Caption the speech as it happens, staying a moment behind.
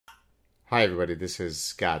Hi, everybody. This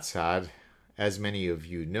is Saad. As many of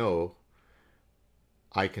you know,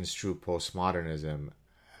 I construe postmodernism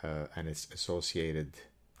and its associated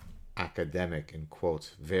academic, in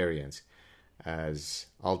quotes, variants as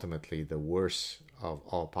ultimately the worst of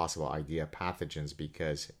all possible idea pathogens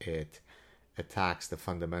because it attacks the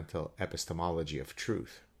fundamental epistemology of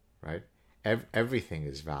truth, right? Everything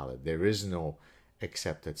is valid. There is no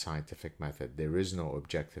accepted scientific method. There is no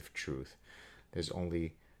objective truth. There's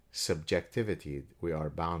only subjectivity. We are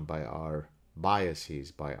bound by our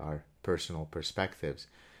biases, by our personal perspectives.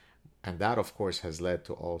 And that, of course, has led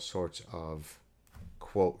to all sorts of,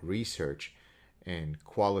 quote, research in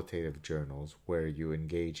qualitative journals where you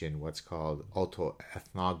engage in what's called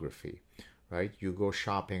autoethnography, right? You go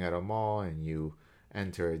shopping at a mall and you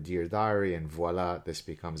enter a Dear Diary, and voila, this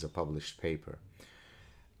becomes a published paper.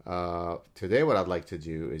 Today, what I'd like to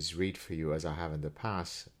do is read for you, as I have in the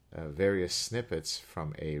past, various snippets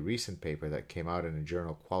from a recent paper that came out in a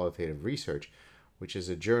journal, Qualitative Research, which is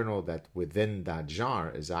a journal that within that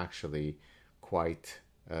genre is actually quite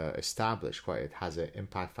established. It has an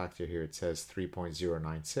impact factor here. It says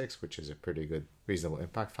 3.096, which is a pretty good, reasonable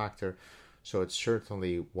impact factor. So it's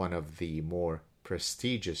certainly one of the more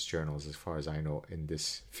prestigious journals, as far as I know, in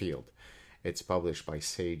this field. It's published by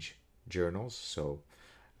Sage Journals, so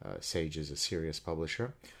Sage is a serious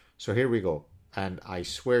publisher. So here we go. And I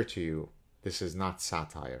swear to you, this is not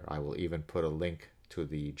satire. I will even put a link to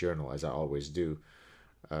the journal, as I always do,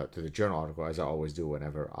 to the journal article, as I always do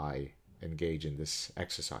whenever I engage in this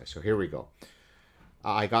exercise. So here we go.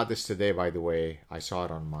 I got this today, by the way. I saw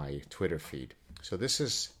it on my Twitter feed. So this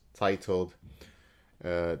is titled,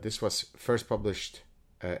 this was first published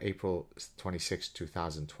April 26,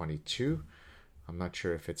 2022. I'm not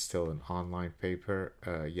sure if it's still an online paper.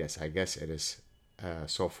 Yes, I guess it is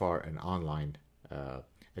so far an online.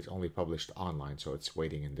 It's only published online, so it's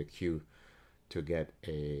waiting in the queue to get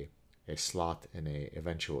a slot in a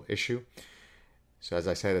eventual issue. So as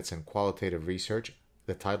I said, it's in Qualitative Research.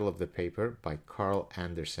 The title of the paper by Carl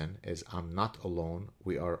Anderson is I'm Not Alone,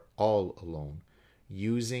 We Are All Alone,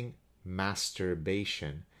 Using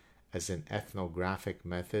Masturbation as an Ethnographic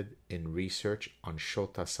Method in Research on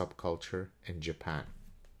Shota Subculture in Japan.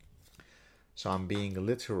 So I'm being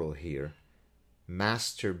literal here.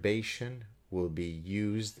 Masturbation will be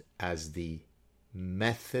used as the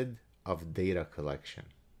method of data collection.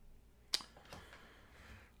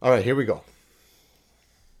 All right, here we go.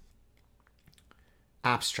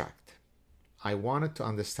 Abstract. I wanted to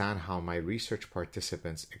understand how my research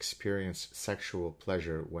participants experience sexual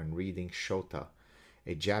pleasure when reading Shota,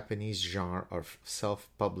 a Japanese genre of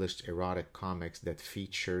self-published erotic comics that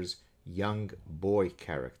features young boy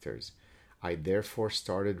characters. I therefore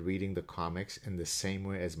started reading the comics in the same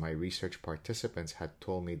way as my research participants had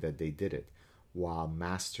told me that they did it, while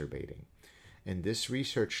masturbating. In this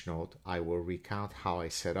research note, I will recount how I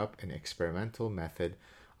set up an experimental method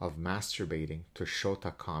of masturbating to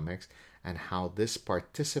Shota comics and how this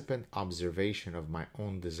participant observation of my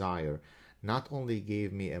own desire not only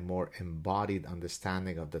gave me a more embodied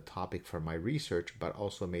understanding of the topic for my research, but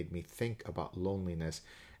also made me think about loneliness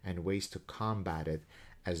and ways to combat it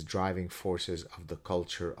as driving forces of the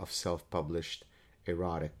culture of self-published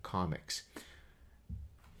erotic comics.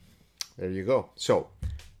 There you go. So,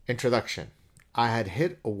 introduction. I had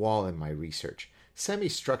hit a wall in my research.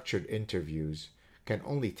 Semi-structured interviews can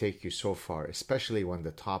only take you so far, especially when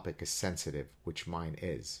the topic is sensitive, which mine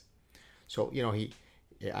is. So,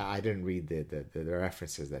 I didn't read the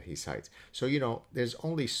references that he cites. So, there's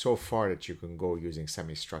only so far that you can go using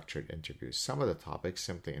semi-structured interviews. Some of the topics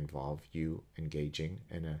simply involve you engaging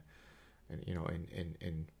in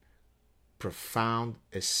profound,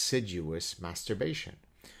 assiduous masturbation.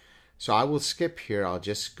 So I will skip here. I'll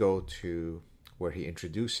just go to where he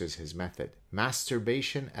introduces his method.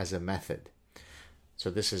 Masturbation as a method.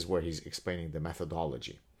 So this is where he's explaining the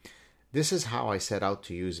methodology. This is how I set out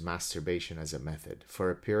to use masturbation as a method.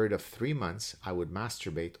 For a period of 3 months, I would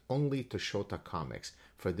masturbate only to Shota comics.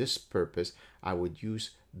 For this purpose, I would use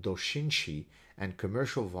doshinshi and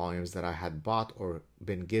commercial volumes that I had bought or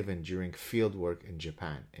been given during fieldwork in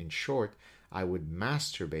Japan. In short, I would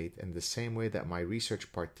masturbate in the same way that my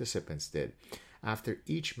research participants did. After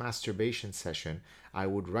each masturbation session, I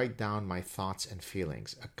would write down my thoughts and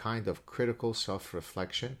feelings, a kind of critical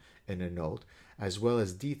self-reflection in a note, as well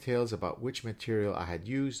as details about which material I had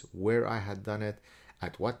used, where I had done it,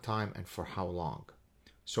 at what time, and for how long.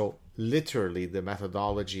 So literally the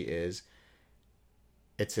methodology is,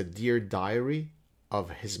 it's a dear diary of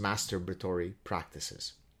his masturbatory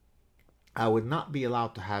practices. I would not be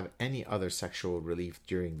allowed to have any other sexual relief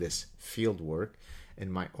during this field work,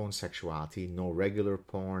 in my own sexuality. No regular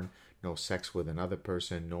porn, no sex with another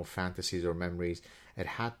person, no fantasies or memories. It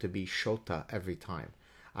had to be Shota every time.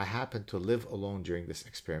 I happened to live alone during this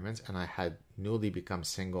experiment, and I had newly become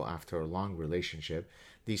single after a long relationship.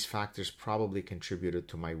 These factors probably contributed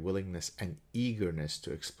to my willingness and eagerness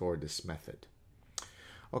to explore this method.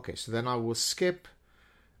 Okay, so then I will skip.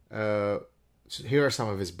 So here are some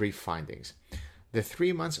of his brief findings. The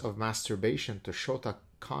 3 months of masturbation to Shota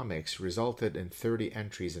comics resulted in 30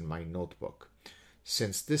 entries in my notebook.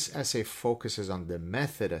 Since this essay focuses on the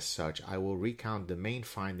method as such, I will recount the main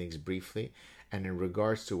findings briefly and in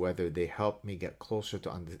regards to whether they help me get closer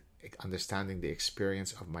to understanding the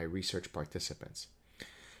experience of my research participants.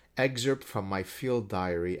 Excerpt from my field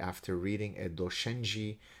diary after reading a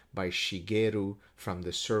doshinji by Shigeru from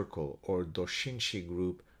the Circle or Doshinshi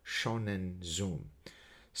group Shonen Zoom.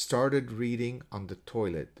 Started reading on the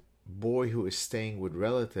toilet. Boy who is staying with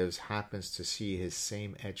relatives happens to see his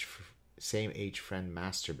same age friend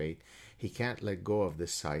masturbate. He can't let go of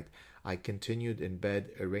this sight. I continued in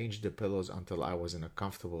bed, arranged the pillows until I was in a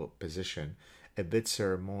comfortable position, a bit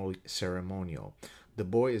ceremonial. The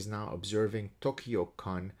boy is now observing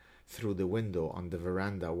Tokyo-kun through the window on the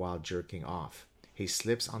veranda while jerking off. He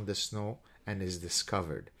slips on the snow and is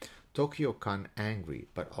discovered. Tokyo-kun angry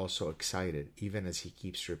but also excited, even as he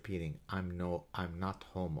keeps repeating, I'm not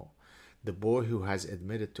homo. The boy who has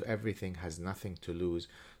admitted to everything has nothing to lose,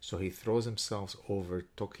 so he throws himself over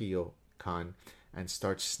Tokyo-kun and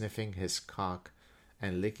starts sniffing his cock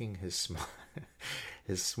and licking his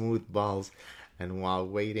his smooth balls. And while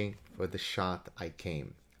waiting for the shot, I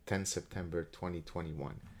came. 10 September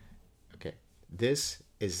 2021. Okay, this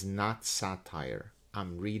is not satire.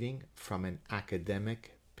 I'm reading from an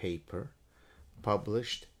academic paper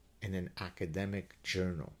published in an academic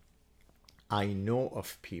journal. I know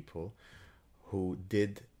of people who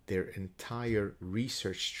did their entire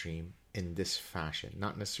research stream in this fashion,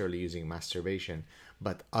 not necessarily using masturbation,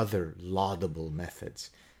 but other laudable methods.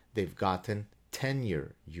 They've gotten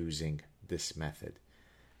tenure using this method.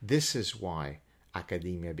 This is why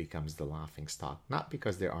academia becomes the laughing stock, not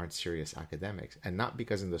because there aren't serious academics, and not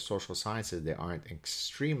because in the social sciences there aren't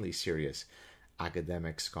extremely serious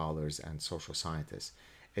academic scholars and social scientists.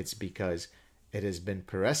 It's because it has been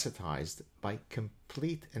parasitized by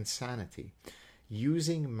complete insanity.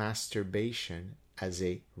 Using masturbation as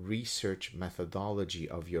a research methodology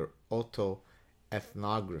of your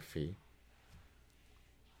autoethnography,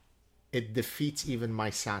 it defeats even my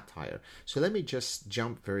satire. So let me just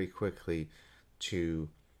jump very quickly to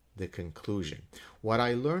the conclusion. What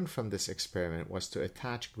I learned from this experiment was to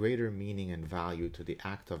attach greater meaning and value to the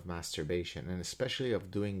act of masturbation, and especially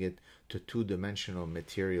of doing it to two-dimensional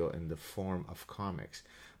material in the form of comics.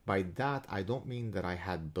 By that, I don't mean that I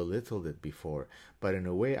had belittled it before, but in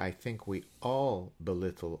a way I think we all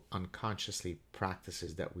belittle unconsciously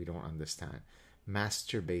practices that we don't understand.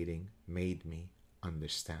 Masturbating made me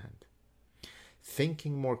understand.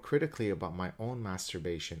 Thinking more critically about my own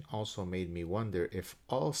masturbation also made me wonder if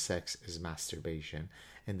all sex is masturbation,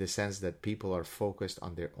 in the sense that people are focused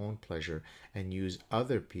on their own pleasure and use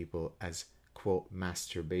other people as, quote,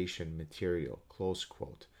 masturbation material, close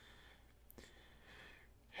quote.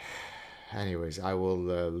 Anyways, I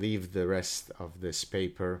will leave the rest of this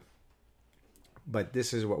paper. But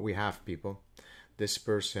this is what we have, people. This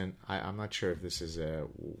person, I'm not sure if this is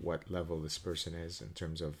what level this person is in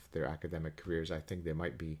terms of their academic careers. I think they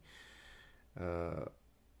might be...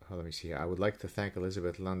 let me see here. I would like to thank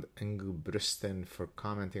Elizabeth Lund Engelbrusten for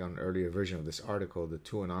commenting on an earlier version of this article, the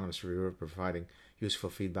two anonymous reviewers providing useful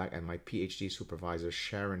feedback, and my PhD supervisor,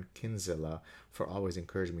 Sharon Kinzela, for always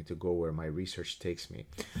encouraging me to go where my research takes me.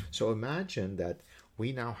 So imagine that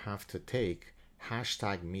we now have to take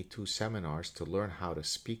 #MeToo seminars to learn how to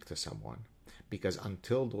speak to someone. Because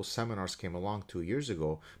until those seminars came along 2 years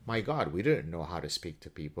ago, my God, we didn't know how to speak to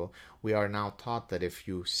people. We are now taught that if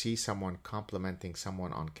you see someone complimenting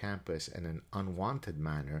someone on campus in an unwanted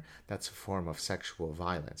manner, that's a form of sexual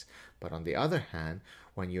violence. But on the other hand,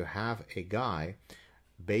 when you have a guy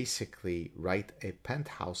basically write a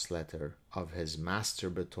penthouse letter of his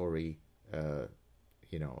masturbatory,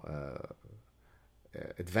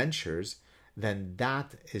 adventures, then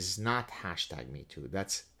that is not #MeToo.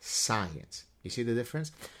 That's science. You see the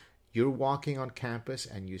difference? You're walking on campus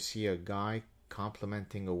and you see a guy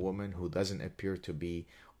complimenting a woman who doesn't appear to be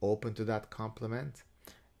open to that compliment.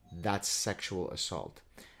 That's sexual assault.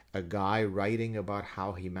 A guy writing about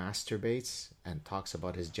how he masturbates and talks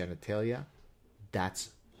about his genitalia,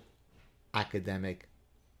 that's academic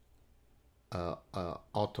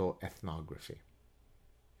autoethnography.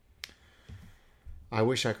 I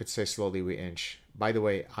wish I could say slowly we inch. By the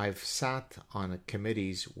way, I've sat on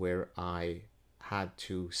committees where I had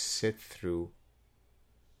to sit through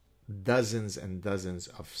dozens and dozens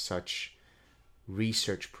of such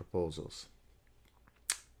research proposals.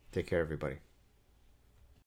 Take care, everybody.